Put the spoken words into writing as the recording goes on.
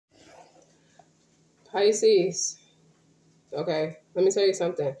Pisces. Okay, let me tell you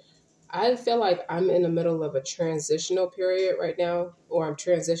something. I feel like I'm in the middle of a transitional period right now, or I'm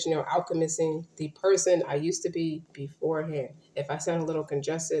transitioning or alchemizing the person I used to be beforehand. If I sound a little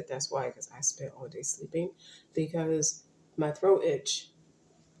congested, that's why, because I spent all day sleeping, because my throat itch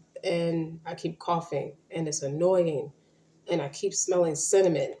and I keep coughing and it's annoying and I keep smelling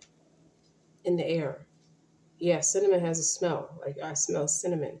cinnamon in the air. Yeah, cinnamon has a smell. Like I smell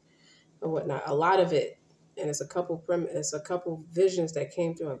cinnamon or whatnot. A lot of it. And it's a couple visions that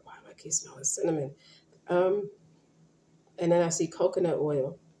came through like, why do I keep smelling cinnamon? Um, and then I see coconut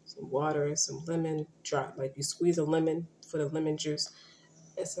oil, some water, some lemon drop. Like you squeeze a lemon for the lemon juice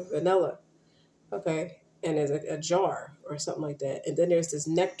and some vanilla. Okay. And there's a jar or something like that. And then there's this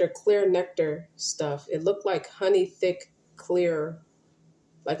nectar, clear nectar stuff. It looked like honey thick, clear,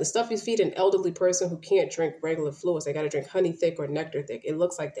 like the stuff you feed an elderly person who can't drink regular fluids. They got to drink honey thick or nectar thick. It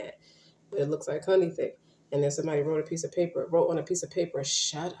looks like that, but it looks like honey thick. And then somebody wrote on a piece of paper,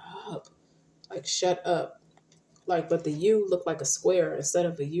 shut up. Like, shut up. Like, but the U looked like a square instead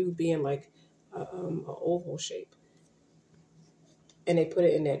of the U being like a oval shape. And they put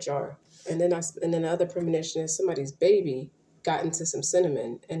it in that jar. And then the other premonition is somebody's baby got into some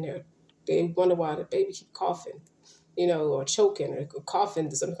cinnamon, and they wonder why the baby keep coughing, or choking or coughing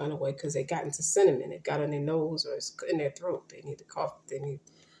in some kind of way because they got into cinnamon. It got in their nose or it's in their throat. They need to cough. They need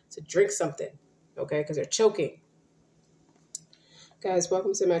to drink something, okay, because they're choking. Guys,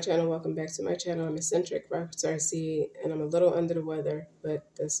 welcome to my channel. Welcome back to my channel. I'm eccentric, RockStar'Seed, and I'm a little under the weather,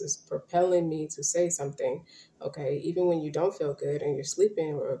 but this is propelling me to say something, okay? Even when you don't feel good and you're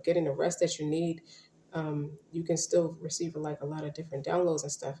sleeping or getting the rest that you need, you can still receive a lot of different downloads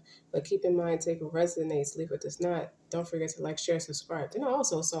and stuff. But keep in mind, take what resonates, leave what does not. Don't forget to like, share, subscribe. Then I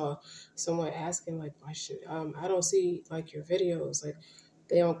also saw someone asking, like, why should I don't see like your videos, like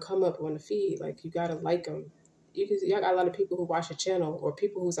they don't come up on the feed. Like you gotta like them. Y'all got a lot of people who watch your channel or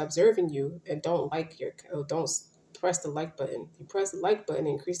people who's observing you and don't press the like button. You press the like button,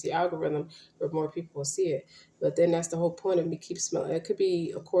 increase the algorithm where more people will see it. But then that's the whole point of me keep smelling. It could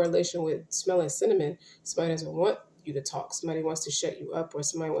be a correlation with smelling cinnamon. Somebody doesn't want you to talk. Somebody wants to shut you up or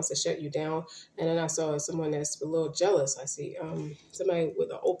somebody wants to shut you down. And then I saw someone that's a little jealous. I see somebody with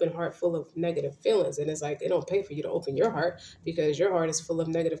an open heart full of negative feelings. And it's like, they don't pay for you to open your heart because your heart is full of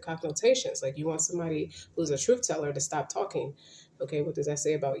negative connotations. Like you want somebody who's a truth teller to stop talking. Okay, what does that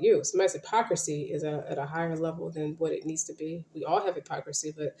say about you? Somebody's hypocrisy is at a higher level than what it needs to be. We all have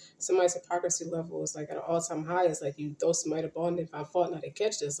hypocrisy, but somebody's hypocrisy level is like at an all-time high. It's like you throw somebody a ball and they find fault, now they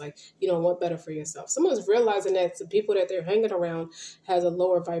catch this. Like you don't want better for yourself. Someone's realizing that the people that they're hanging around has a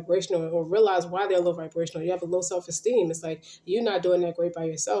lower vibrational or realize why they're low vibrational. You have a low self-esteem. It's like you're not doing that great by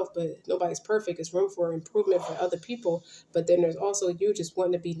yourself, but nobody's perfect. There's room for improvement for other people. But then there's also you just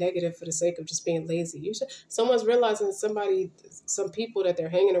wanting to be negative for the sake of just being lazy. Someone's realizing some people that they're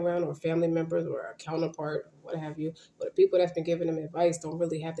hanging around or family members or a counterpart, what have you, but the people that's been giving them advice don't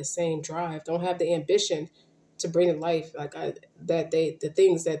really have the same drive, don't have the ambition to bring to life the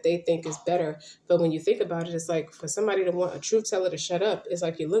things that they think is better. But when you think about it, it's like for somebody to want a truth teller to shut up, it's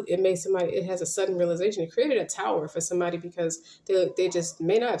like it has a sudden realization. It created a tower for somebody because they just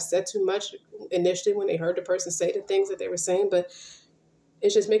may not have said too much initially when they heard the person say the things that they were saying, but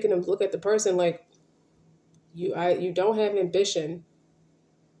it's just making them look at the person like, you don't have ambition.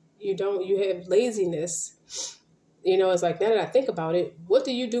 You have laziness. It's like, now that I think about it, what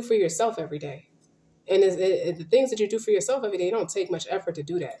do you do for yourself every day? And the things that you do for yourself every day, don't take much effort to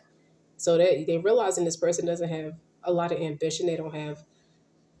do that. So they realizing this person doesn't have a lot of ambition. They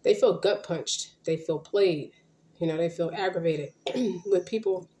feel gut punched. They feel played. They feel aggravated with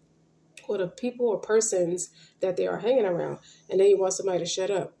people or the people or persons that they are hanging around. And then you want somebody to shut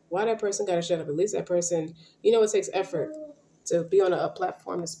up. Why that person got to shut up? At least that person, it takes effort to be on a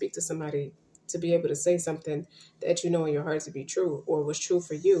platform to speak to somebody, to be able to say something that in your heart to be true or was true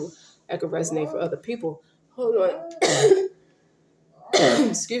for you that could resonate for other people. Hold on.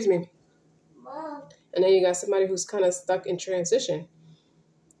 Excuse me. And then you got somebody who's kind of stuck in transition.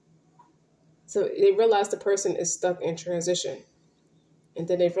 So they realize the person is stuck in transition. And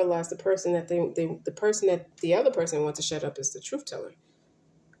then they realize the person that the other person wants to shut up is the truth teller.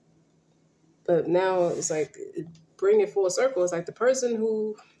 But now it's like, bring it full circle. It's like the person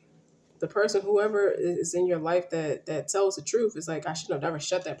whoever is in your life that tells the truth is like, I should have never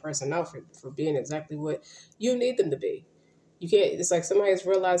shut that person out for being exactly what you need them to be. You can't, it's like somebody's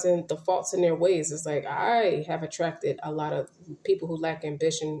realizing the faults in their ways. It's like, I have attracted a lot of people who lack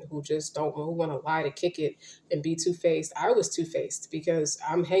ambition, who want to lie to kick it and be two-faced. I was two-faced because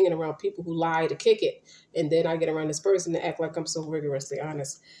I'm hanging around people who lie to kick it. And then I get around this person to act like I'm so rigorously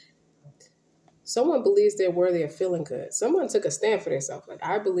honest. Someone believes they're worthy of feeling good. Someone took a stand for themselves. Like,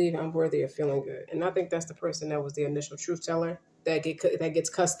 I believe I'm worthy of feeling good. And I think that's the person that was the initial truth teller that gets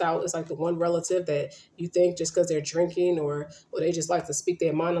cussed out. It's like the one relative that you think just because they're drinking or they just like to speak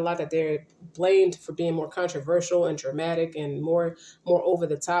their mind a lot, that they're blamed for being more controversial and dramatic and more over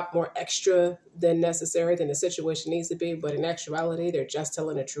the top, more extra than necessary than the situation needs to be. But in actuality, they're just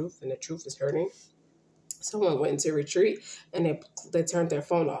telling the truth, and the truth is hurting. Someone went into retreat and they turned their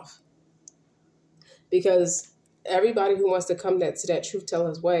phone off, because everybody who wants to come to that truth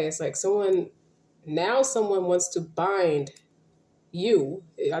teller's way, it's like someone wants to bind you.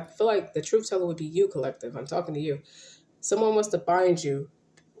 I feel like the truth teller would be you, collective. I'm talking to you. Someone wants to bind you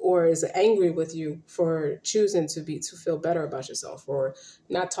or is angry with you for choosing to feel better about yourself, or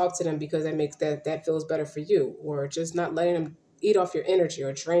not talk to them because that feels better for you, or just not letting them eat off your energy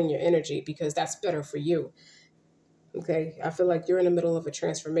or drain your energy because that's better for you. Okay, I feel like you're in the middle of a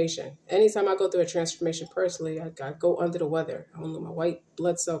transformation. Anytime I go through a transformation personally, I go under the weather. I don't know, my white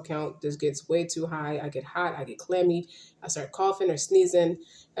blood cell count just gets way too high. I get hot, I get clammy, I start coughing or sneezing,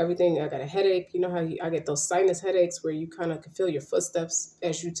 everything. I got a headache. You know how I get those sinus headaches where you kind of can feel your footsteps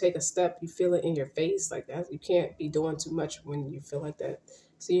as you take a step. You feel it in your face like that. You can't be doing too much when you feel like that.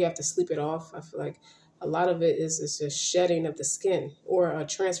 So you have to sleep it off. I feel like a lot of it is just shedding of the skin, or a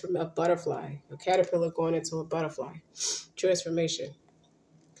transform a butterfly, a caterpillar going into a butterfly. Transformation.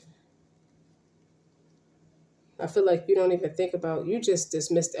 I feel like you don't even think about, you just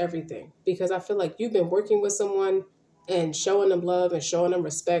dismissed everything, because I feel like you've been working with someone and showing them love and showing them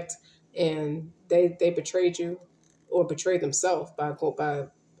respect, and they betrayed you or betrayed themselves by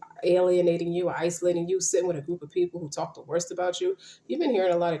alienating you or isolating you, sitting with a group of people who talk the worst about you. You've been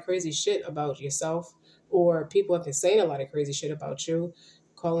hearing a lot of crazy shit about yourself, or people have been saying a lot of crazy shit about you,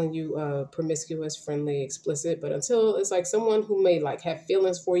 calling you promiscuous, friendly, explicit. But until it's like someone who may like have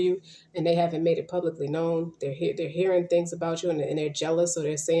feelings for you and they haven't made it publicly known, they're hearing things about you, and they're jealous, so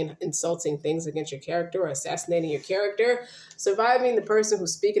they're saying insulting things against your character or assassinating your character. Surviving the person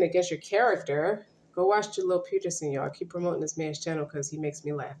who's speaking against your character. Go watch Jalil Peterson, y'all. I keep promoting this man's channel because he makes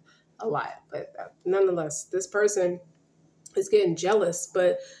me laugh a lot. But nonetheless, this person is getting jealous.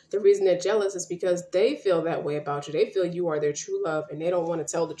 But the reason they're jealous is because they feel that way about you. They feel you are their true love, and they don't want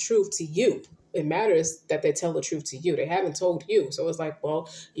to tell the truth to you. It matters that they tell the truth to you. They haven't told you. So it's like, well,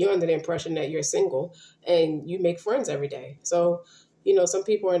 you're under the impression that you're single and you make friends every day. So, you know, some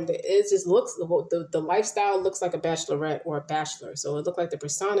people it just looks, the lifestyle looks like a bachelorette or a bachelor. So it looked like the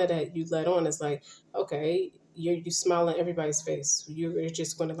persona that you let on is like, okay, you smile in everybody's face. You're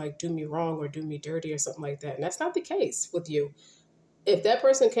just going to like do me wrong or do me dirty or something like that. And that's not the case with you. If that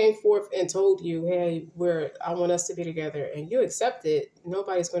person came forth and told you, hey, I want us to be together, and you accept it,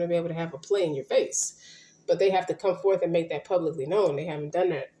 nobody's going to be able to have a play in your face. But they have to come forth and make that publicly known. They haven't done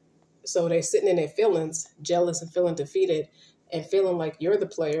that. So they're sitting in their feelings, jealous and feeling defeated and feeling like you're the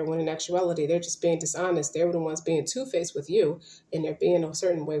player, when in actuality, they're just being dishonest. They're the ones being two-faced with you, and they're being a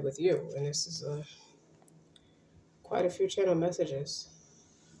certain way with you. And this is quite a few channel messages.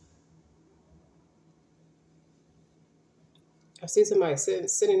 I've seen somebody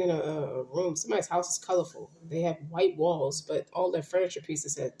sitting in a room. Somebody's house is colorful. They have white walls, but all their furniture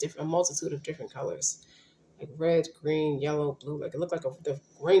pieces have a multitude of different colors, like red, green, yellow, blue. Like it looked like the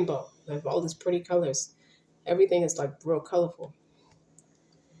rainbow. They have all these pretty colors. Everything is like real colorful.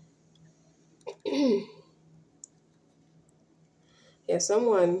 Yeah,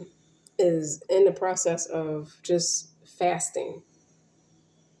 someone is in the process of just fasting.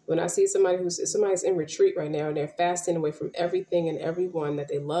 When I see somebody's in retreat right now and they're fasting away from everything and everyone that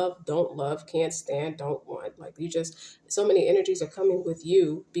they don't love, can't stand, don't want. Like so many energies are coming with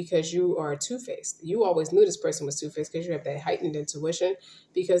you because you are two-faced. You always knew this person was two-faced because you have that heightened intuition,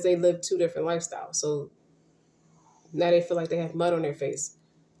 because they live two different lifestyles. So now they feel like they have mud on their face.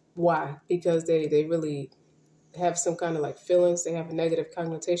 Why? Because they really have some kind of like feelings. They have a negative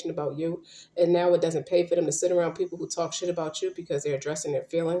connotation about you. And now it doesn't pay for them to sit around people who talk shit about you because they're addressing their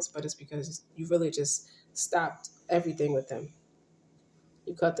feelings, but it's because you really just stopped everything with them.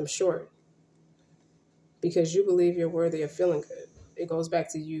 You cut them short because you believe you're worthy of feeling good. It goes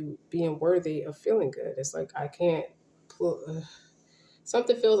back to you being worthy of feeling good. It's like, I can't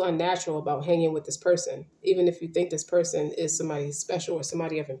something feels unnatural about hanging with this person, even if you think this person is somebody special or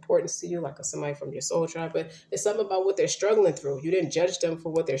somebody of importance to you, like somebody from your soul tribe. But it's something about what they're struggling through. You didn't judge them for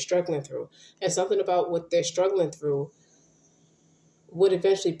what they're struggling through. And something about what they're struggling through would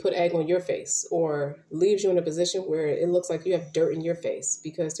eventually put egg on your face, or leaves you in a position where it looks like you have dirt in your face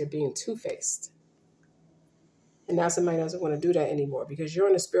because they're being two-faced. And now somebody doesn't want to do that anymore because you're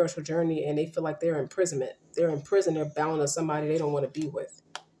on a spiritual journey and they feel like they're in imprisonment. They're in prison. They're bound to somebody they don't want to be with.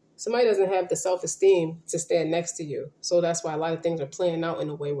 Somebody doesn't have the self-esteem to stand next to you. So that's why a lot of things are playing out in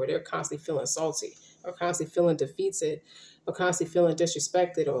a way where they're constantly feeling salty or constantly feeling defeated or constantly feeling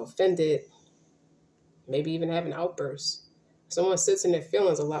disrespected or offended, maybe even having outbursts. Someone sits in their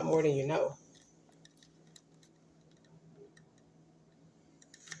feelings a lot more than you know.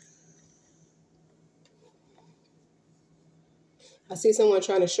 I see someone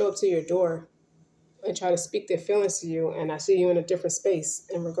trying to show up to your door and try to speak their feelings to you, and I see you in a different space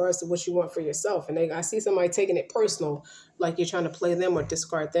in regards to what you want for yourself. And I see somebody taking it personal, like you're trying to play them or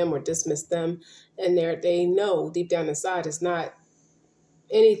discard them or dismiss them, and they know deep down inside it's not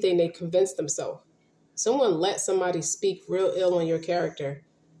anything they convinced themselves. Someone let somebody speak real ill on your character,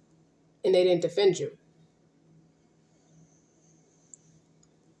 and they didn't defend you.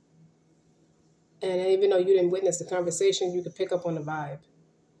 And even though you didn't witness the conversation, you could pick up on the vibe.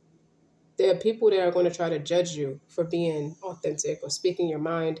 There are people that are going to try to judge you for being authentic or speaking your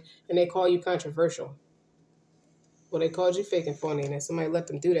mind, and they call you controversial. Well, they called you fake and phony, and then somebody let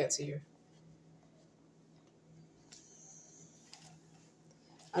them do that to you.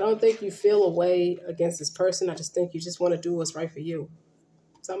 I don't think you feel a way against this person. I just think you just want to do what's right for you.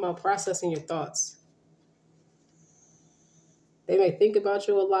 Something about processing your thoughts. They may think about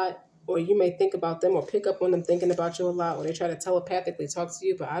you a lot, or you may think about them or pick up on them thinking about you a lot, or they try to telepathically talk to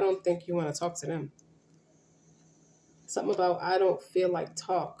you, but I don't think you want to talk to them. Something about I don't feel like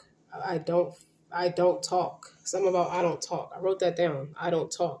talk. I don't talk. Something about I don't talk. I wrote that down. I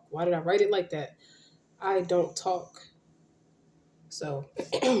don't talk. Why did I write it like that? I don't talk. So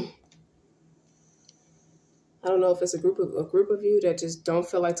I don't know if it's a group of you that just don't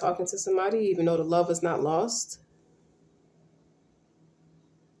feel like talking to somebody, even though the love is not lost.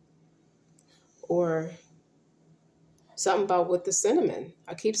 Or something about with the cinnamon.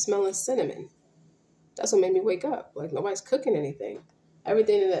 I keep smelling cinnamon. That's what made me wake up. Like nobody's cooking anything.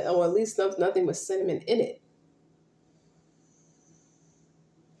 Everything in it, or at least nothing with cinnamon in it.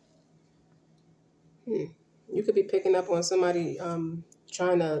 You could be picking up on somebody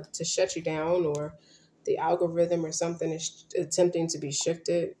trying to shut you down, or the algorithm or something is attempting to be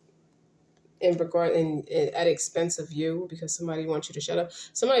shifted at expense of you because somebody wants you to shut up.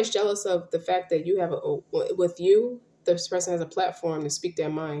 Somebody's jealous of the fact that you have with you. This person has a platform to speak their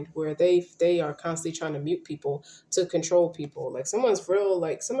mind, where they are constantly trying to mute people to control people. Like somebody's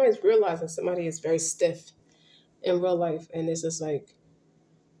realizing somebody is very stiff in real life, and it's just like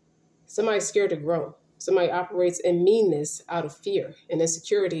somebody's scared to grow. Somebody operates in meanness out of fear and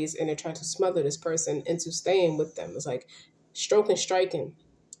insecurities, and they're trying to smother this person into staying with them. It's like stroking, striking.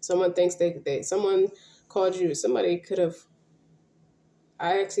 Someone thinks someone called you. Somebody could have.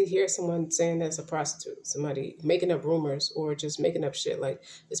 I actually hear someone saying that's a prostitute. Somebody making up rumors or just making up shit like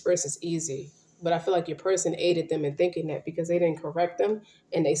this person's easy. But I feel like your person aided them in thinking that because they didn't correct them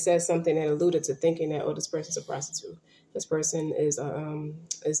and they said something that alluded to thinking that, oh, this person's a prostitute. This person is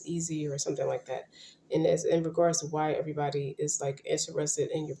easy or something like that. And as in regards to why everybody is like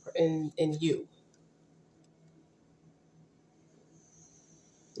interested in you.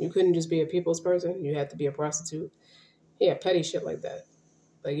 You couldn't just be a people's person. You had to be a prostitute. Yeah, petty shit like that.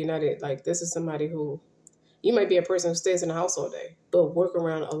 Like you're not like this is somebody who you might be a person who stays in the house all day, but work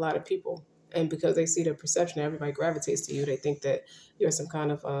around a lot of people. And because they see the perception that everybody gravitates to you, they think that you're some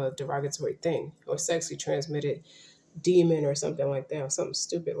kind of derogatory thing or sexually transmitted demon or something like that, or something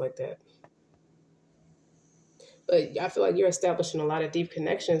stupid like that. But I feel like you're establishing a lot of deep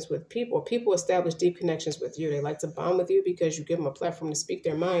connections with people. People establish deep connections with you. They like to bond with you because you give them a platform to speak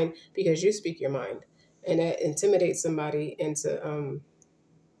their mind because you speak your mind. And that intimidates somebody into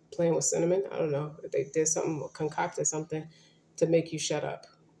playing with cinnamon. I don't know if they did something or concocted something to make you shut up.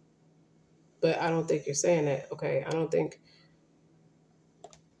 But I don't think you're saying that. Okay, I don't think.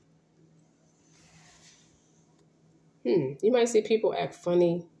 You might see people act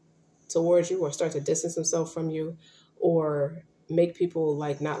funny towards you or start to distance themselves from you or make people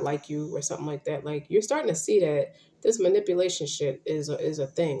like not like you or something like that. Like you're starting to see that this manipulation shit is a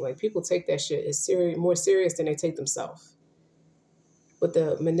thing. Like people take that shit as more serious than they take themselves. With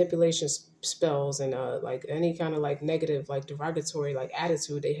the manipulation spells and like any kind of like negative, like derogatory, like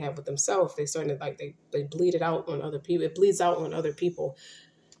attitude they have with themselves, they starting to like they bleed it out on other people. It bleeds out on other people,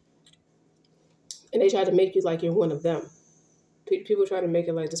 and they try to make you like you're one of them. People try to make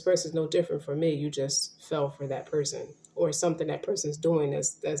it like this person's no different from me. You just fell for that person or something that person's doing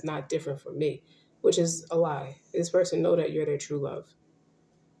that's not different from me, which is a lie. This person know that you're their true love.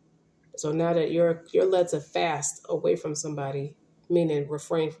 So now that you're led to fast away from somebody, meaning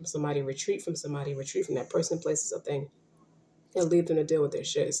refrain from somebody, retreat from that person, places, a thing, and leave them to deal with their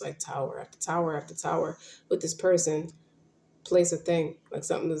shit. It's like tower after tower after tower with this person plays a thing. Like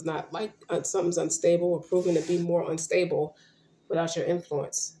something is not like something's unstable or proven to be more unstable without your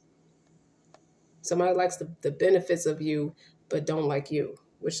influence. Somebody likes the benefits of you, but don't like you,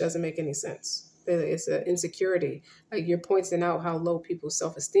 which doesn't make any sense. It's an insecurity. Like you're pointing out how low people's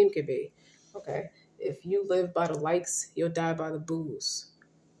self-esteem could be. Okay. If you live by the likes, you'll die by the boos.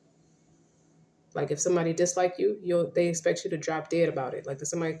 Like if somebody dislike you, they expect you to drop dead about it. Like if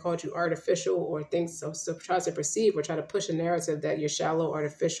somebody called you artificial or thinks so tries to perceive or try to push a narrative that you're shallow,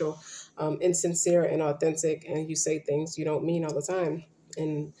 artificial, insincere, and authentic, and you say things you don't mean all the time,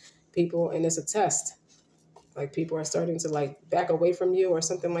 and and it's a test. Like people are starting to like back away from you or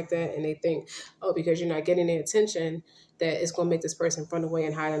something like that, and they think, oh, because you're not getting their attention, that it's going to make this person run away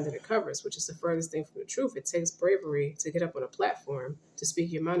and hide under the covers, which is the furthest thing from the truth. It takes bravery to get up on a platform to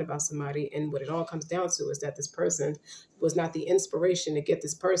speak your mind about somebody, and what it all comes down to is that this person was not the inspiration to get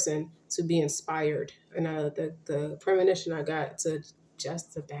this person to be inspired. And the premonition I got to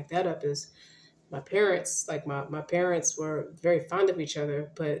just to back that up is my parents, like my parents were very fond of each other,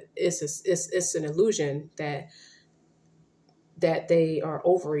 but it's an illusion that they are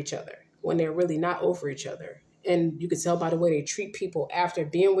over each other when they're really not over each other. And you could tell by the way they treat people after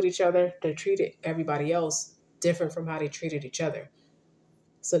being with each other, they treated everybody else different from how they treated each other.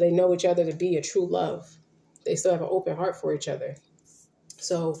 So they know each other to be a true love. They still have an open heart for each other.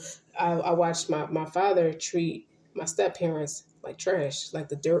 So I watched my father treat my step parents like trash, like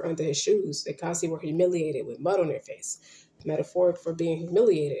the dirt under his shoes. They constantly were humiliated with mud on their face, metaphoric for being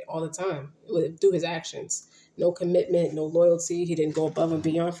humiliated all the time through his actions. No commitment, no loyalty. He didn't go above and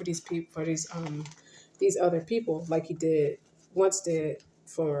beyond for these people, for these other people, like he did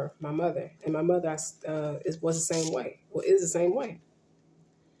for my mother. And my mother was the same way. Well, is the same way.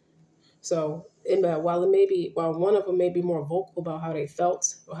 So, while one of them may be more vocal about how they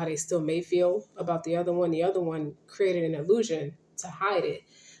felt or how they still may feel about the other one created an illusion to hide it.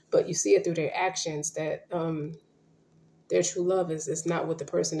 But you see it through their actions that their true love is not with the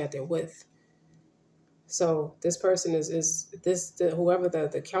person that they're with. So this person whoever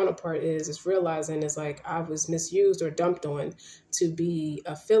the counterpart is realizing is like, I was misused or dumped on to be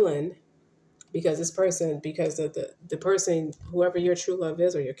a villain because the person, whoever your true love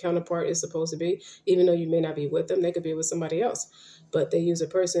is or your counterpart is supposed to be, even though you may not be with them, they could be with somebody else, but they use a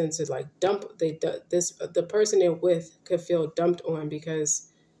person to like the person they're with could feel dumped on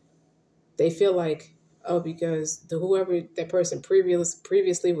because they feel like, oh, because whoever that person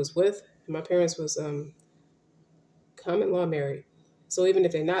previously was with, my parents was common law married. So even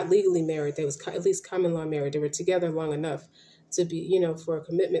if they're not legally married, they was at least common law married. They were together long enough to be, for a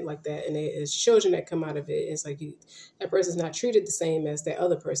commitment like that. And it's children that come out of it. It's like that person's not treated the same as that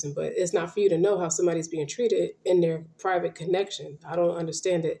other person, but it's not for you to know how somebody's being treated in their private connection. I don't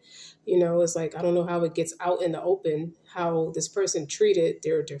understand it. It's like, I don't know how it gets out in the open, how this person treated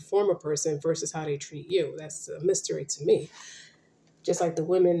their former person versus how they treat you. That's a mystery to me. Just like the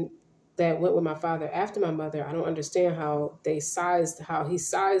women that went with my father after my mother, I don't understand how they sized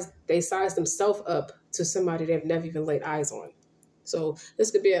themselves up to somebody they've never even laid eyes on. So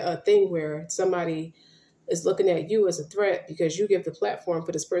this could be a thing where somebody is looking at you as a threat because you give the platform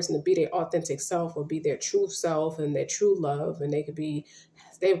for this person to be their authentic self or be their true self and their true love. And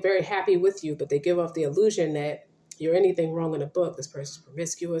they're very happy with you, but they give off the illusion that you're anything wrong in the book. This person's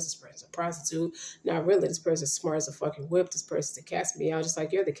promiscuous. This person's a prostitute. Not really. This person's smart as a fucking whip. This person's a cast me out, just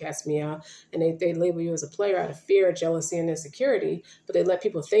like you're the cast me out. And they label you as a player out of fear, jealousy, and insecurity. But they let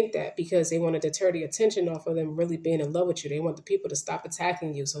people think that because they want to deter the attention off of them really being in love with you. They want the people to stop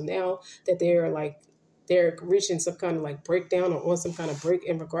attacking you. So now that they're reaching some kind of like breakdown or on some kind of break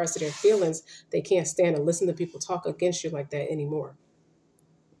in regards to their feelings, they can't stand to listen to people talk against you like that anymore.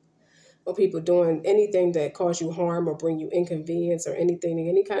 Or people doing anything that cause you harm or bring you inconvenience or anything,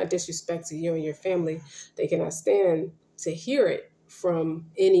 any kind of disrespect to you and your family, they cannot stand to hear it from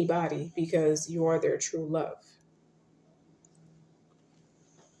anybody because you are their true love.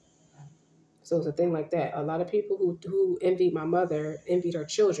 So it's a thing like that. A lot of people who envied my mother envied her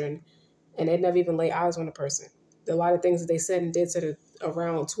children, and they'd never even lay eyes on a person. A lot of things that they said and did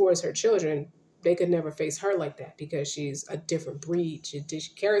around towards her children, they could never face her like that because she's a different breed. She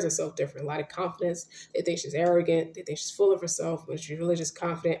carries herself different, a lot of confidence. They think she's arrogant. They think she's full of herself, but she's really just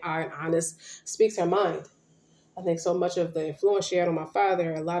confident, and honest, speaks her mind. I think so much of the influence she had on my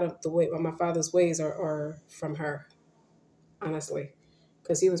father, a lot of the way my father's ways are from her, honestly,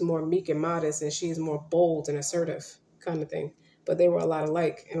 because he was more meek and modest and she's more bold and assertive kind of thing. But they were a lot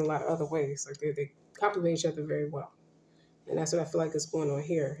alike in a lot of other ways. Like they complement each other very well. And that's what I feel like is going on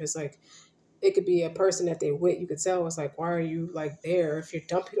here. It's like it could be a person that they with. You could tell it's like, why are you like there? If you're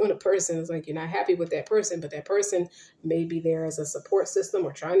dumping on a person, it's like you're not happy with that person, but that person may be there as a support system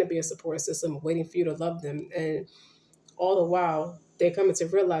or trying to be a support system, waiting for you to love them. And all the while, they're coming to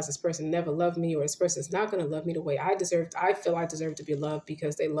realize this person never loved me, or this person's not going to love me the way I deserve. I feel I deserve to be loved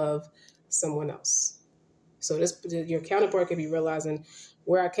because they love someone else. So your counterpart could be realizing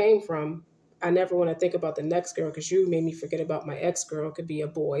where I came from. I never want to think about the next girl because you made me forget about my ex girl. It could be a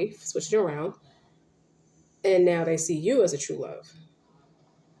boy, switch it around. And now they see you as a true love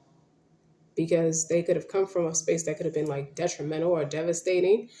because they could have come from a space that could have been like detrimental or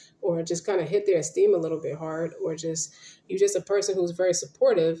devastating, or just kind of hit their esteem a little bit hard, or just you're just a person who's very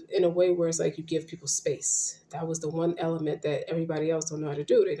supportive in a way where it's like you give people space. That was the one element that everybody else don't know how to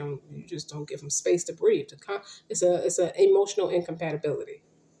do. You just don't give them space to breathe. It's an emotional incompatibility.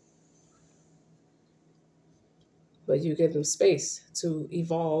 But you give them space to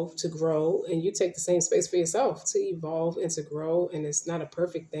evolve, to grow, and you take the same space for yourself to evolve and to grow. And it's not a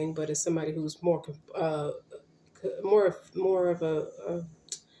perfect thing, but it's somebody who's more of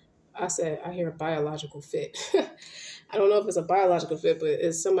I hear a biological fit. I don't know if it's a biological fit, but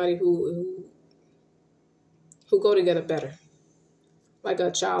it's somebody who go together better, like a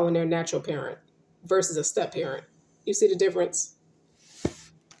child and their natural parent versus a step parent. You see the difference?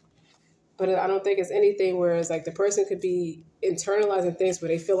 But I don't think it's anything where it's like the person could be internalizing things where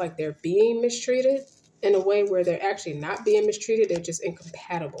they feel like they're being mistreated in a way where they're actually not being mistreated. They're just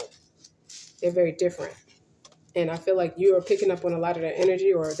incompatible. They're very different. And I feel like you are picking up on a lot of that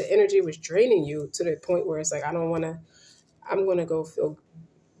energy, or the energy was draining you to the point where it's like, I'm going to go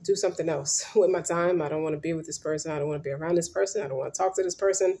do something else with my time. I don't want to be with this person. I don't want to be around this person. I don't want to talk to this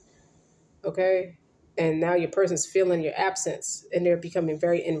person. Okay. And now your person's feeling your absence and they're becoming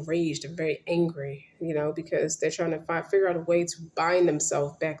very enraged and very angry, because they're trying to figure out a way to bind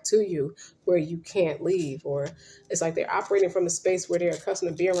themselves back to you where you can't leave. Or it's like they're operating from a space where they're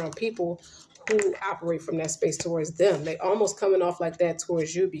accustomed to be around people who operate from that space towards them. They almost coming off like that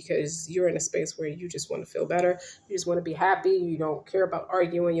towards you because you're in a space where you just want to feel better. You just want to be happy. You don't care about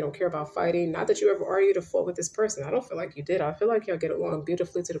arguing. You don't care about fighting. Not that you ever argued or fought with this person. I don't feel like you did. I feel like y'all get along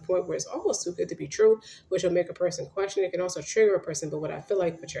beautifully to the point where it's almost too good to be true, which will make a person question. It can also trigger a person. But what I feel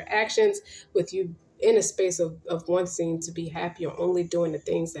like with your actions, with you in a space of wanting to be happy or only doing the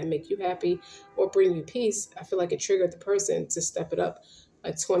things that make you happy or bring you peace, I feel like it triggered the person to step it up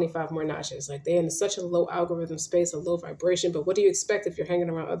like 25 more notches. Like they're in such a low algorithm space, a low vibration. But what do you expect if you're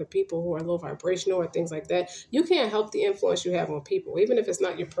hanging around other people who are low vibrational or things like that? You can't help the influence you have on people, even if it's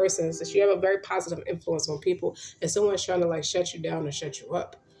not your person. It's that you have a very positive influence on people, and someone's trying to like shut you down or shut you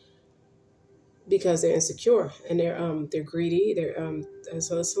up because they're insecure and they're greedy. And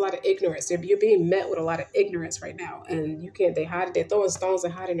so it's a lot of ignorance. You're being met with a lot of ignorance right now, and they hide it. They're throwing stones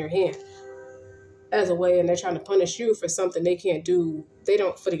and hiding their hand as a way, and they're trying to punish you for something they can't do.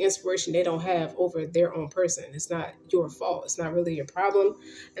 For the inspiration they don't have over their own person. It's not your fault. It's not really your problem.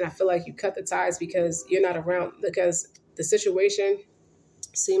 And I feel like you cut the ties because you're not around, because the situation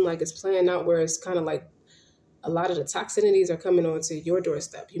seemed like it's playing out where it's kind of like a lot of the toxicities are coming onto your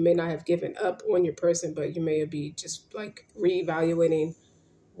doorstep. You may not have given up on your person, but you may be just like reevaluating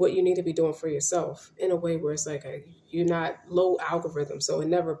what you need to be doing for yourself in a way where it's like you're not low algorithm. So it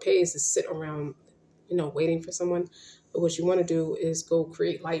never pays to sit around waiting for someone. But what you want to do is go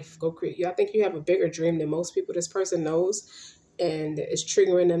create life. I think you have a bigger dream than most people. This person knows, and it's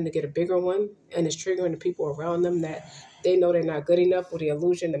triggering them to get a bigger one, and it's triggering the people around them that they know they're not good enough, or the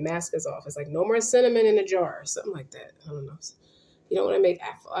illusion, the mask is off. It's like no more cinnamon in a jar, or something like that. I don't know. You don't want to make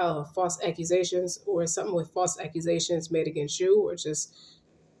false accusations, or something with false accusations made against you, or just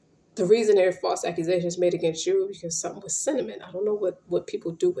the reason there are false accusations made against you because something with cinnamon. I don't know what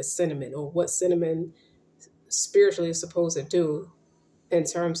people do with cinnamon, or what cinnamon spiritually is supposed to do in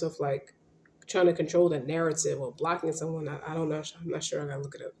terms of like trying to control the narrative or blocking someone. I don't know. I'm not sure. I gotta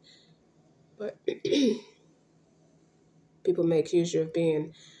look it up. But people may accuse you of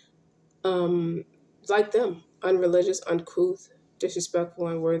being like them, unreligious, uncouth, disrespectful,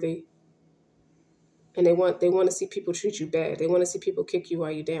 unworthy. And they want to see people treat you bad. They want to see people kick you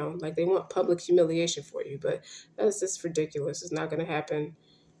while you're down. Like they want public humiliation for you. But that's just ridiculous. It's not going to happen.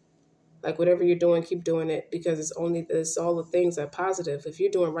 Like whatever you're doing, keep doing it, because it's all the things that are positive. If you're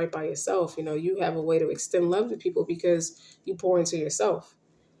doing right by yourself, you have a way to extend love to people because you pour into yourself.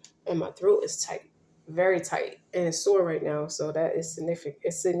 And my throat is tight, very tight, and it's sore right now. So that is significant.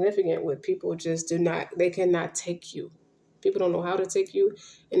 It's significant with people they cannot take you. People don't know how to take you,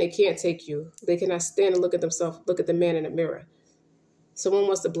 and they can't take you. They cannot stand and look at themselves, look at the man in the mirror. Someone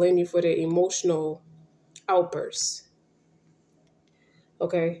wants to blame you for their emotional outbursts.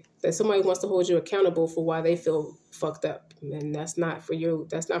 Okay? That somebody wants to hold you accountable for why they feel fucked up. And that's not for you.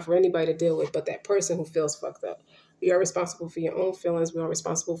 That's not for anybody to deal with, but that person who feels fucked up. You are responsible for your own feelings. We are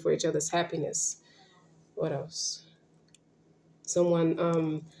responsible for each other's happiness. What else?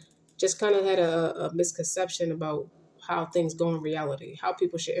 Someone just kind of had a misconception about how things go in reality, how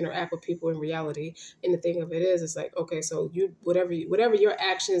people should interact with people in reality. And the thing of it is, it's like, okay, so whatever your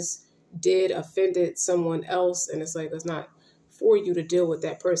actions did offended someone else, and it's like it's not for you to deal with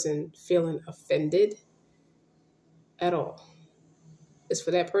that person feeling offended at all. It's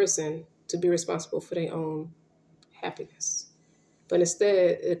for that person to be responsible for their own happiness. But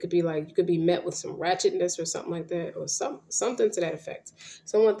instead, it could be like you could be met with some ratchetness or something like that, or something to that effect.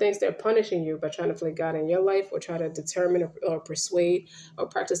 Someone thinks they're punishing you by trying to play God in your life, or try to determine or persuade or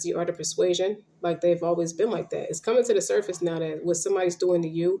practice the art of persuasion. Like they've always been like that. It's coming to the surface now that what somebody's doing to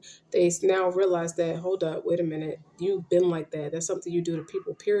you, they now realize that, hold up, wait a minute, you've been like that. That's something you do to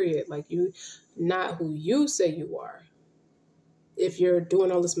people, period. Like you, not who you say you are. If you're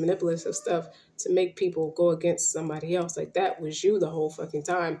doing all this manipulative stuff to make people go against somebody else, like that was you the whole fucking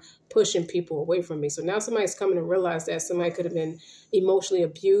time, pushing people away from me. So now somebody's coming to realize that somebody could have been emotionally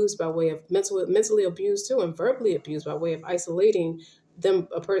abused by way of mentally abused too, and verbally abused by way of isolating them,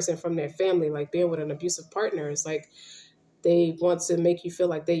 a person from their family, like being with an abusive partner. It's like they want to make you feel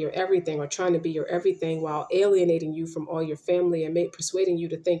like they're your everything, or trying to be your everything, while alienating you from all your family and persuading you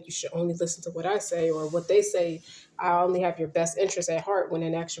to think you should only listen to what I say, or what they say. I only have your best interest at heart, when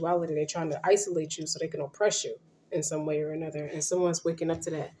in actuality they're trying to isolate you so they can oppress you in some way or another. And someone's waking up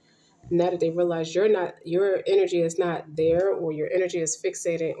to that. Now that they realize your energy is not there, or your energy is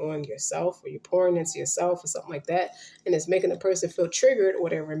fixated on yourself, or you're pouring into yourself or something like that, and it's making the person feel triggered, or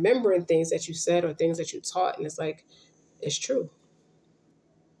they're remembering things that you said or things that you taught, and it's like, it's true.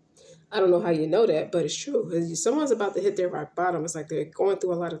 I don't know how you know that, but it's true. Someone's about to hit their rock bottom. It's like they're going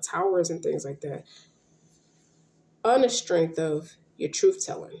through a lot of towers and things like that, on the strength of your truth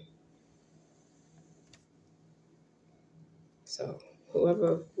telling. So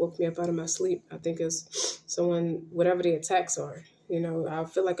whoever woke me up out of my sleep, I think is someone, whatever the attacks are. I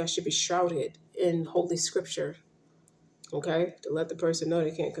feel like I should be shrouded in holy scripture, okay, to let the person know they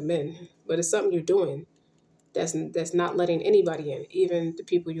can't come in. But it's something you're doing that's not letting anybody in, even the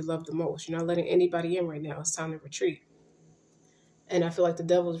people you love the most. You're not letting anybody in right now. It's time to retreat. And I feel like the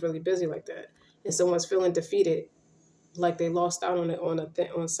devil's really busy like that. And someone's feeling defeated, like they lost out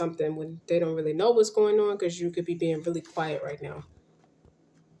on something, when they don't really know what's going on, because you could be being really quiet right now.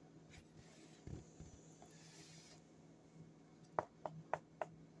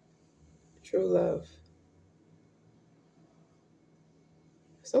 True love.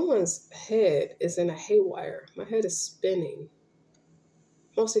 Someone's head is in a haywire. My head is spinning.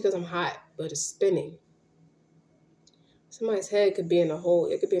 Mostly because I'm hot, but it's spinning. Somebody's head could be in a hole.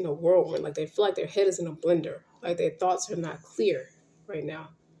 It could be in a whirlwind. Like they feel like their head is in a blender. Like their thoughts are not clear right now.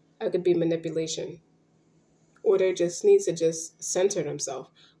 That could be manipulation. Or they just need to just center themselves.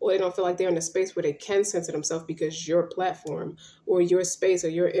 Or they don't feel like they're in a space where they can center themselves, because your platform or your space or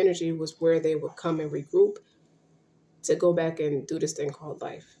your energy was where they would come and regroup to go back and do this thing called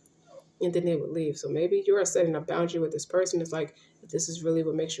life. And then they would leave. So maybe you're setting a boundary with this person. It's like, if this is really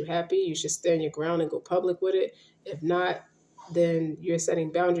what makes you happy, you should stand your ground and go public with it. If not, then you're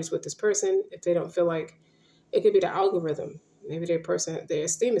setting boundaries with this person. If they don't feel like, it could be the algorithm. Maybe their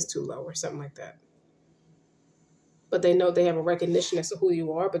esteem is too low or something like that. But they know they have a recognition as to who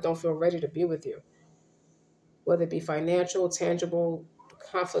you are, but don't feel ready to be with you. Whether it be financial, tangible,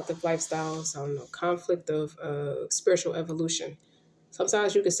 conflict of lifestyles, I don't know, conflict of spiritual evolution.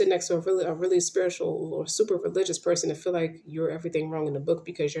 Sometimes you can sit next to a really spiritual or super religious person and feel like you're everything wrong in the book,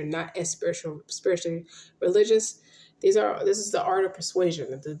 because you're not as spiritually religious. This is the art of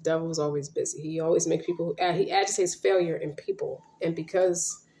persuasion. The devil is always busy. He always makes people, he agitates failure in people. And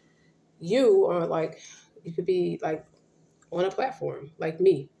because you are like, you could be like on a platform like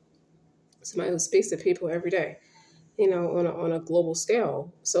me, somebody who speaks to people every day, on a global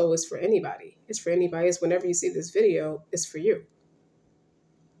scale. So it's for anybody. It's for anybody. It's whenever you see this video, it's for you.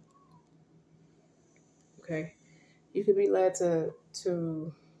 Okay. You could be led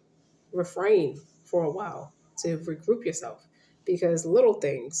to refrain for a while, to regroup yourself, because little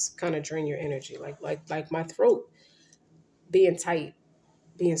things kind of drain your energy. Like my throat being tight,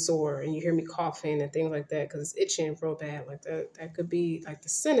 being sore, and you hear me coughing and things like that because it's itching real bad. Like that could be like the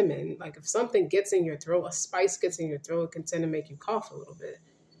cinnamon. Like if something gets in your throat, a spice gets in your throat, it can tend to make you cough a little bit.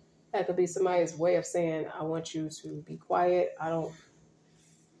 That could be somebody's way of saying, I want you to be quiet. I don't.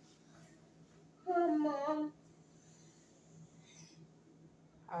 Mom.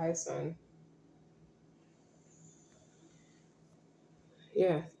 Hi, son.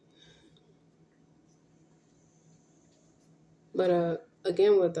 Yeah. But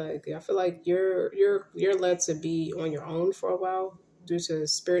again, with I feel like you're led to be on your own for a while due to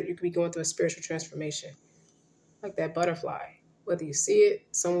spirit. You could be going through a spiritual transformation, like that butterfly. Whether you see it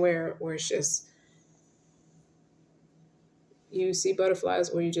somewhere or it's just you see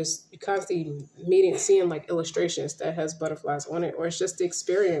butterflies, or you constantly seeing like illustrations that has butterflies on it, or it's just the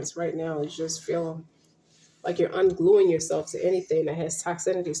experience right now. You just feel like you're ungluing yourself to anything that has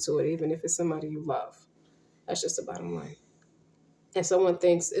toxicities to it, even if it's somebody you love. That's just the bottom line. And someone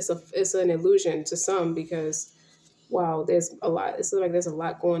thinks it's an illusion to some because wow, there's a lot. It's like there's a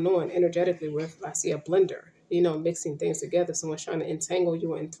lot going on energetically. With I see a blender, mixing things together. Someone's trying to entangle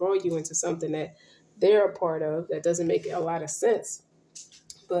you and throw you into something that they're a part of that doesn't make a lot of sense.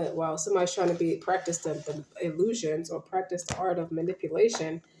 But while somebody's trying to practice the illusions or practice the art of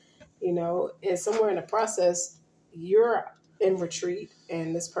manipulation, and somewhere in the process, you're in retreat,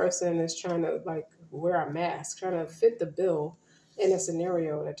 and this person is trying to like wear a mask, trying to fit the bill in a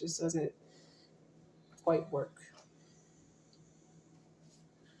scenario that just doesn't quite work.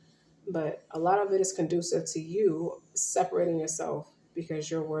 But a lot of it is conducive to you separating yourself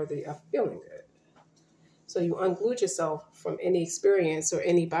because you're worthy of feeling good. So you unglued yourself from any experience or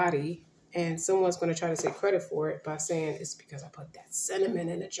anybody, and someone's going to try to take credit for it by saying it's because I put that cinnamon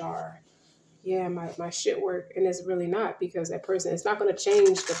in a jar. Yeah, my shit worked, and it's really not, because that person, it's not going to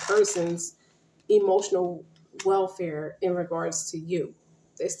change the person's emotional welfare in regards to you.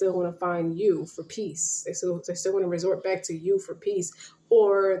 They're still going to find you for peace. They're still going to resort back to you for peace,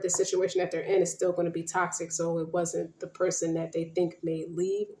 or the situation that they're in is still going to be toxic. So it wasn't the person that they think may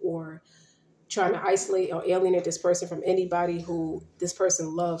leave, or trying to isolate or alienate this person from anybody who this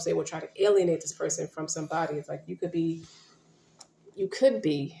person loves. They will try to alienate this person from somebody. It's like you could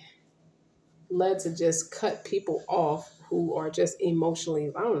be led to just cut people off who are just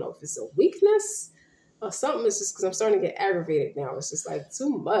emotionally, I don't know if it's a weakness or something. It's just because I'm starting to get aggravated now. It's just like too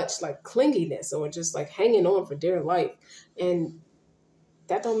much like clinginess or just like hanging on for dear life. And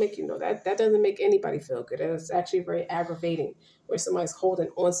that don't make that doesn't make anybody feel good. It's actually very aggravating where somebody's holding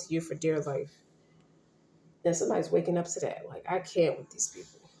on to you for dear life. And somebody's waking up to that. Like, I can't with these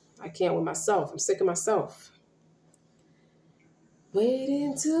people. I can't with myself. I'm sick of myself.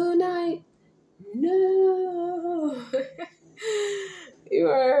 Waiting tonight. No. You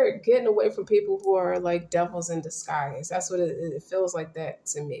are getting away from people who are like devils in disguise. That's what it feels like that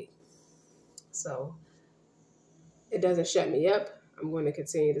to me. So it doesn't shut me up. I'm going to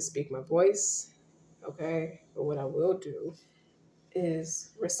continue to speak my voice. Okay. But what I will do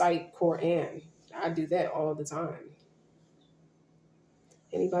is recite Quran. I do that all the time.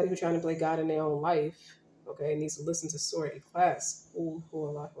 Anybody who's trying to play God in their own life, okay, needs to listen to Surah Ikhlas. Qul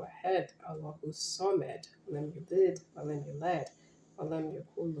huwallahu ahad, Allahu samad, lam yalid, wa lam yulad, wa lam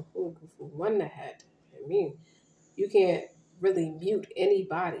yakul lahu kufuwan ahad. I mean, you can't really mute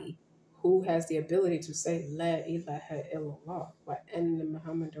anybody who has the ability to say La ilaha illallah wa anna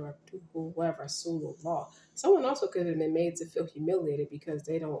Muhammadan abduhu wa rasulullah. Someone also could have been made to feel humiliated because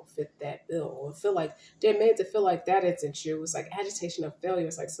they don't fit that bill, or feel like they're made to feel like that isn't you. It's like agitation of failure.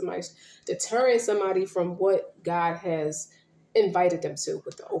 It's like somebody's deterring somebody from what God has invited them to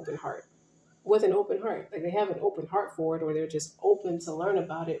with the open heart. With an open heart. Like they have an open heart for it, or they're just open to learn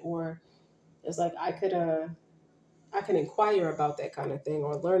about it, or it's like I can inquire about that kind of thing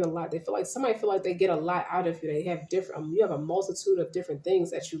or learn a lot. They feel like they get a lot out of you. They have you have a multitude of different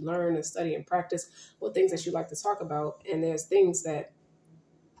things that you learn and study and practice, or things that you like to talk about. And there's things that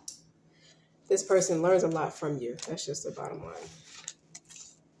this person learns a lot from you. That's just the bottom line.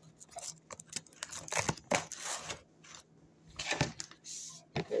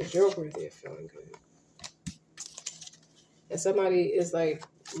 Because you're worthy of feeling good. And somebody is like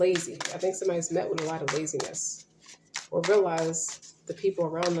lazy. I think somebody's met with a lot of laziness, or realize the people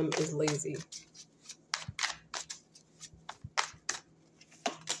around them is lazy.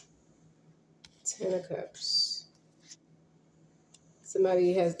 Ten of Cups.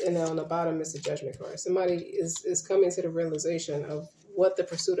 Somebody has, and on the bottom is the Judgment card. Somebody is coming to the realization of what the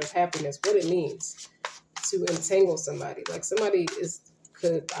pursuit of happiness, what it means to entangle somebody. Like somebody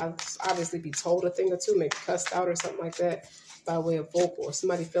could obviously be told a thing or two, maybe cussed out or something like that by way of vocal. Or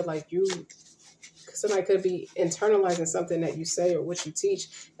somebody feel like somebody could be internalizing something that you say or what you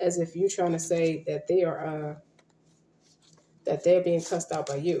teach, as if you trying to say that they're being cussed out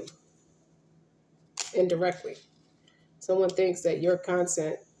by you indirectly. Someone thinks that your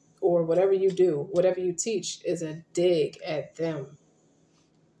content or whatever you do, whatever you teach, is a dig at them.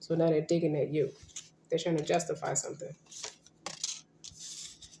 So now they're digging at you. They're trying to justify something.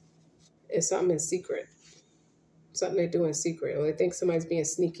 It's something in secret. Something they do in secret. Or they think somebody's being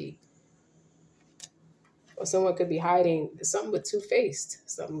sneaky. Or someone could be hiding something with two-faced.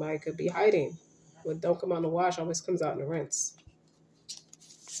 Somebody could be hiding. What don't come out in the wash always comes out in the rinse.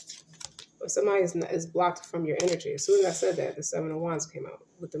 Or somebody is blocked from your energy. As soon as I said that, the Seven of Wands came out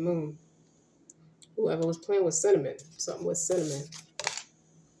with the moon. Whoever was playing with cinnamon, something with cinnamon.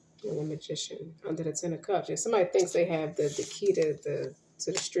 And the Magician under the Ten of Cups. Yeah, somebody thinks they have the key to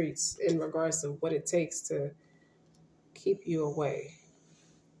the streets in regards to what it takes to keep you away.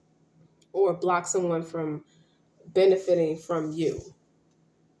 Or block someone from benefiting from you.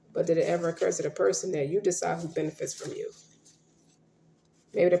 But did it ever occur to the person that you decide who benefits from you?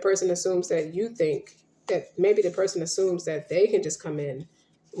 Maybe the person assumes that you think that maybe the person assumes that they can just come in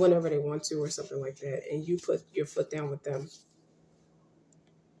whenever they want to or something like that, and you put your foot down with them.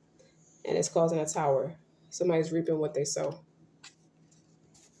 And it's causing a tower. Somebody's reaping what they sow.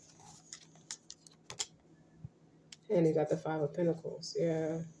 And he got the Five of Pentacles.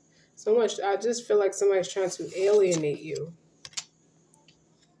 Yeah. So much. I just feel like somebody's trying to alienate you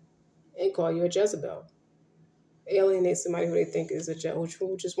and call you a Jezebel. Alienate somebody who they think is a Jezebel,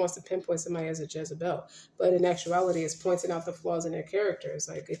 who just wants to pinpoint somebody as a Jezebel. But in actuality, it's pointing out the flaws in their characters.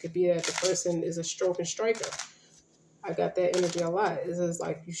 Like, it could be that the person is a stroke and striker. I got that energy a lot. It's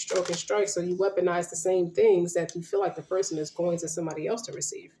like you stroke and strike, so you weaponize the same things that you feel like the person is going to somebody else to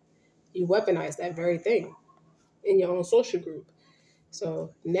receive. You weaponize that very thing in your own social group.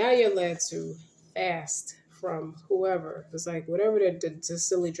 So now you're led to fast from whoever. It's like whatever the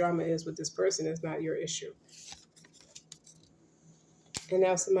silly drama is with this person is not your issue. And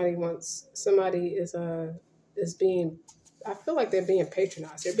now somebody is being, I feel like they're being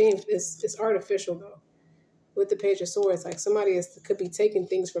patronized. It's artificial though. With the Page of Swords, like somebody could be taking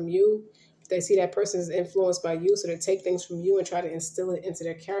things from you. They see that person is influenced by you, so they take things from you and try to instill it into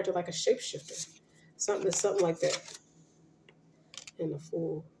their character like a shapeshifter. Something like that. And the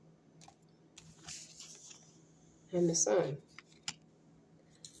Fool. And the Sun.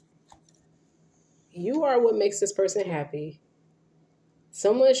 You are what makes this person happy.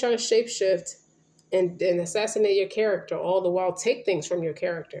 Someone is trying to shapeshift and assassinate your character, all the while take things from your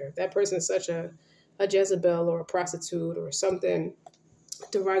character. If that person is such a Jezebel or a prostitute or something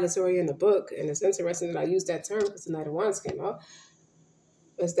derogatory in the book, and it's interesting that I use that term because the Knight of Wands came out,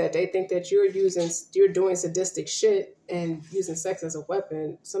 is that they think that you're doing sadistic shit and using sex as a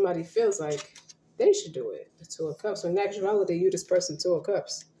weapon. Somebody feels like they should do it. The Two of Cups. So in actuality, you this person Two of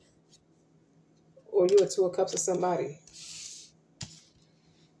Cups. Or you a Two of Cups of somebody.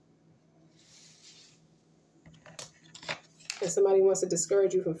 And somebody wants to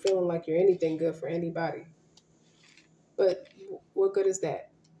discourage you from feeling like you're anything good for anybody. But what good is that?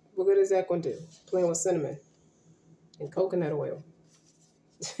 What good is that going to do? Playing with cinnamon and coconut oil.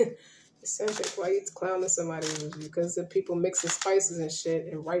 Eccentric. Why you clowning somebody? Because the people mixing spices and shit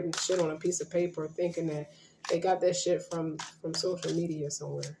and writing shit on a piece of paper thinking that they got that shit from social media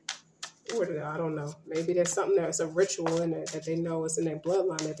somewhere. Or I don't know. Maybe there's something that's a ritual in it that they know is in their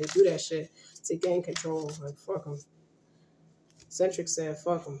bloodline that they do that shit to gain control. Like, fuck them. Eccentric said,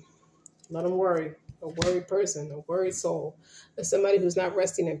 fuck them. Let them worry. A worried person, a worried soul. But somebody who's not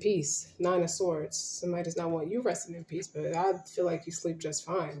resting in peace. Nine of Swords. Somebody does not want you resting in peace, but I feel like you sleep just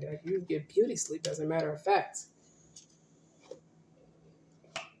fine. Like you get beauty sleep, as a matter of fact.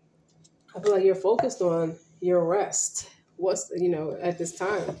 I feel like you're focused on your rest. At this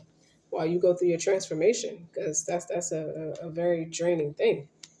time, while you go through your transformation, because that's a very draining thing.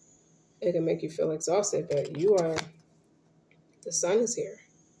 It can make you feel exhausted, but the sun is here.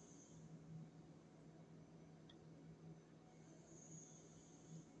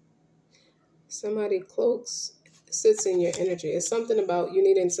 Somebody sits in your energy. It's something about you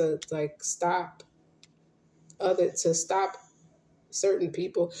needing to stop certain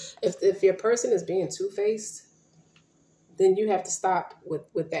people. If your person is being two-faced, then you have to stop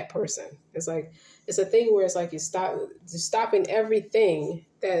with that person. It's like it's a thing where it's like you're stopping everything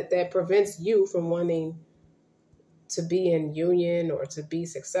that prevents you from wanting to be in union or to be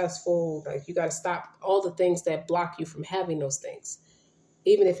successful. Like you got to stop all the things that block you from having those things.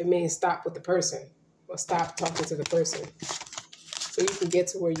 Even if it means stop with the person or stop talking to the person so you can get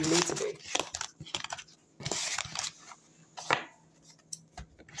to where you need to be.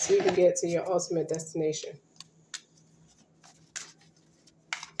 So you can get to your ultimate destination.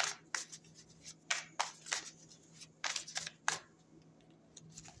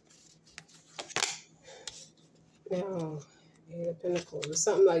 Now, Eight of Pentacles. It's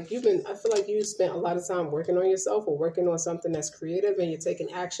something like I feel like you spent a lot of time working on yourself or working on something that's creative and you're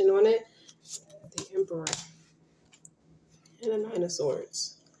taking action on it. The Emperor. And the Nine of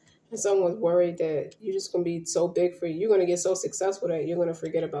Swords. And someone's worried that you're just going to be so big for you. You're going to get so successful that you're going to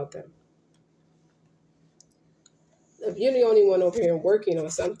forget about them. if you're the only one over here working on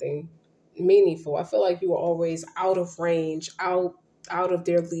something meaningful, I feel like you are always out of range, out of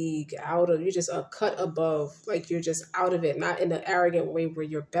their league, out of, you're just a cut above, like you're just out of it, not in an arrogant way where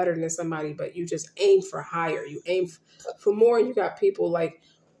you're better than somebody, but you just aim for higher, you aim for more. And you got people like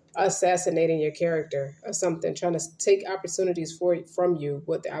assassinating your character or something, trying to take opportunities from you.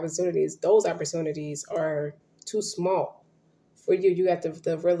 What the opportunities, those opportunities are too small for you. You got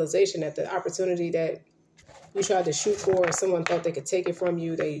the realization that the opportunity that you tried to shoot for, or someone thought they could take it from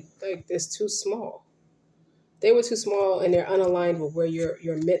you, they like, it's too small. They were too small and they're unaligned with where you're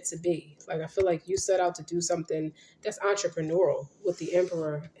meant to be. Like, I feel like you set out to do something that's entrepreneurial with the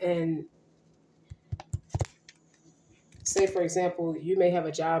Emperor. And say, for example, you may have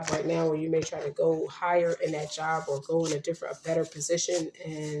a job right now where you may try to go higher in that job or go in a better position,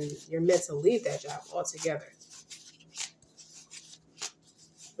 and you're meant to leave that job altogether.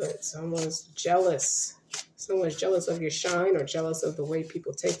 But someone's jealous. Someone's jealous of your shine, or jealous of the way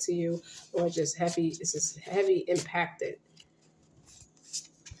people take to you, or just heavy, it's just heavy impacted.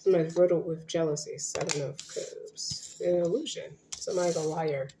 Somebody's riddled with jealousy. 7 of Cups. An illusion. Somebody's a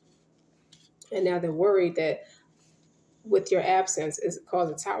liar. And now they're worried that with your absence, is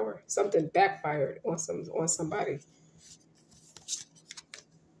called a tower. Something backfired on somebody.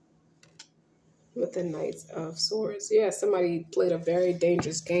 With the Knight of Swords. Yeah, somebody played a very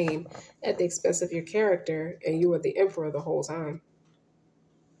dangerous game at the expense of your character, and you were the Emperor the whole time.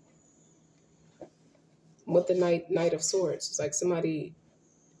 With the Knight of Swords. It's like somebody,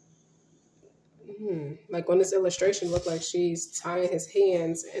 like on this illustration, looked like she's tying his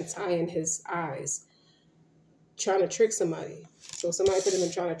hands and tying his eyes, trying to trick somebody. So somebody could have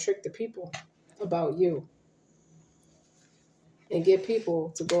been trying to trick the people about you and get people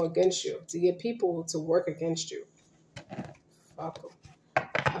to go against you, to get people to work against you. Fuck them.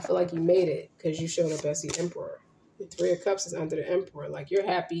 I feel like you made it because you showed up as the Emperor. The 3 of Cups is under the Emperor. Like, you're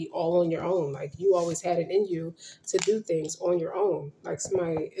happy all on your own. Like, you always had it in you to do things on your own. Like,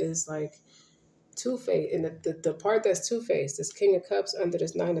 somebody is like two-faced. And the part that's two-faced, this King of Cups under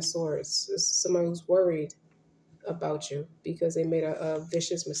this 9 of Swords, is somebody who's worried about you because they made a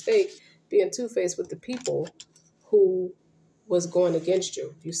vicious mistake being two-faced with the people who was going against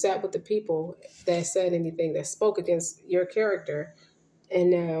you. You sat with the people that said anything, that spoke against your character, and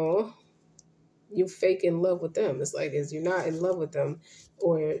now you fake in love with them. It's like, is you're not in love with them,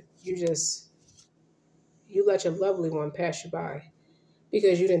 or you let your lovely one pass you by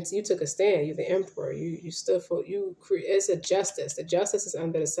because you took a stand. You're the Emperor. You stood for, it's a justice. The justice is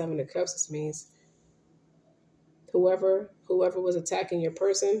under the 7 of Cups. This means whoever was attacking your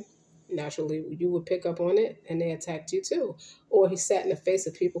person, naturally you would pick up on it and they attacked you too. Or he sat in the face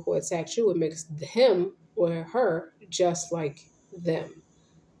of people who attacked you. It makes him or her just like them.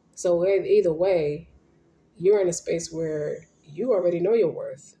 So either way, you're in a space where you already know your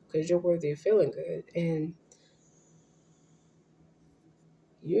worth because you're worthy of feeling good. And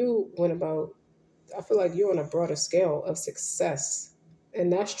you went about, I feel like you're on a broader scale of success.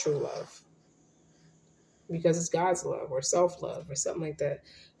 And that's true love. Because it's God's love or self-love or something like that.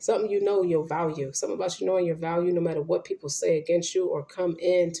 Something you know your value. Something about you knowing your value no matter what people say against you or come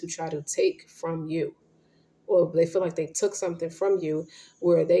in to try to take from you. Or they feel like they took something from you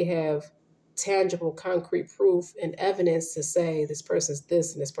where they have tangible, concrete proof and evidence to say this person's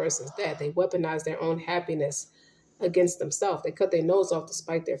this and this person's that. They weaponize their own happiness against themselves. They cut their nose off to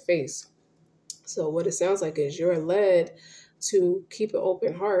spite their face. So what it sounds like is you're led to keep an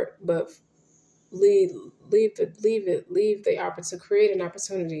open heart, but leave the opportunity to create an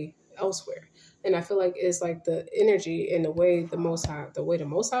opportunity elsewhere. And I feel like it's like the energy and the way the Most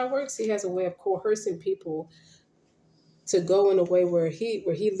High works. He has a way of coercing people to go in a way where he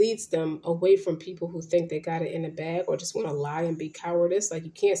leads them away from people who think they got it in the bag or just want to lie and be cowardice. Like,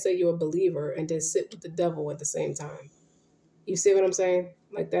 you can't say you're a believer and then sit with the devil at the same time. You see what I'm saying?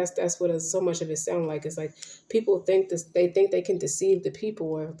 Like, that's what so much of it sounds like. It's like people think this, they think they can deceive the people,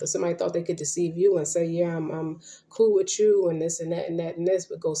 or if somebody thought they could deceive you and say, yeah, I'm cool with you and this and that and that and this,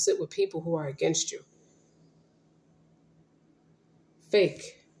 but go sit with people who are against you. Fake.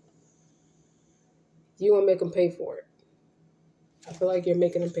 You want to make them pay for it. I feel like you're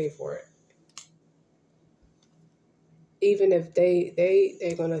making them pay for it. Even if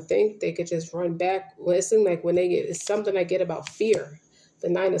they're gonna think they could just run back. Well, it seems like when it's something I get about fear. The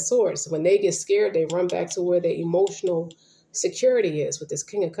 9 of Swords. When they get scared, they run back to where their emotional security is. With this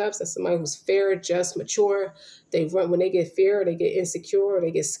King of Cups, that's somebody who's fair, just, mature. They run when they get fear, they get insecure, they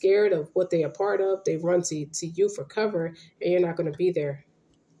get scared of what they are part of. They run to you for cover, and you're not going to be there.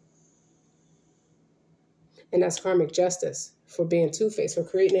 And that's karmic justice for being two-faced, for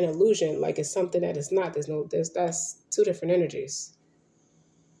creating an illusion like it's something that is not. That's Two different energies.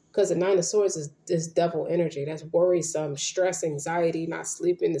 Because the Nine of Swords is this devil energy. That's worrisome, stress, anxiety, not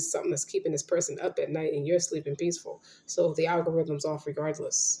sleeping is something that's keeping this person up at night, and you're sleeping peaceful. So the algorithm's off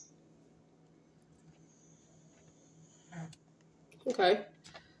regardless. Okay.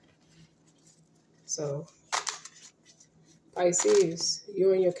 So Pisces,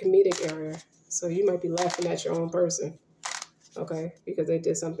 you're in your comedic area. So you might be laughing at your own person. Okay. Because they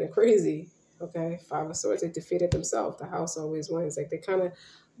did something crazy. Okay. Five of Swords, they defeated themselves. The house always wins. Like they kind of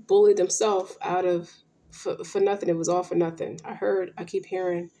bullied themselves out of for nothing. It was all for nothing. I keep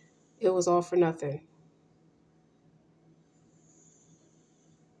hearing it was all for nothing.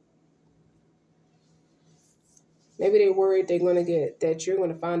 Maybe they worried that you're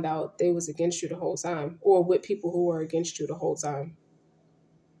going to find out they was against you the whole time, or with people who were against you the whole time,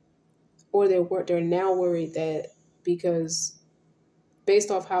 or they're now worried that because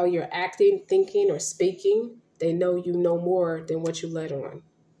based off how you're acting, thinking, or speaking, they know you know more than what you let on,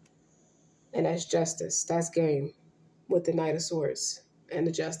 and that's justice. That's game with the Knight of Swords and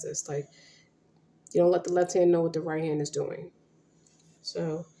the Justice. Like you don't let the left hand know what the right hand is doing.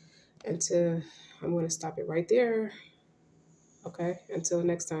 So I'm going to stop it right there. Okay, until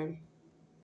next time.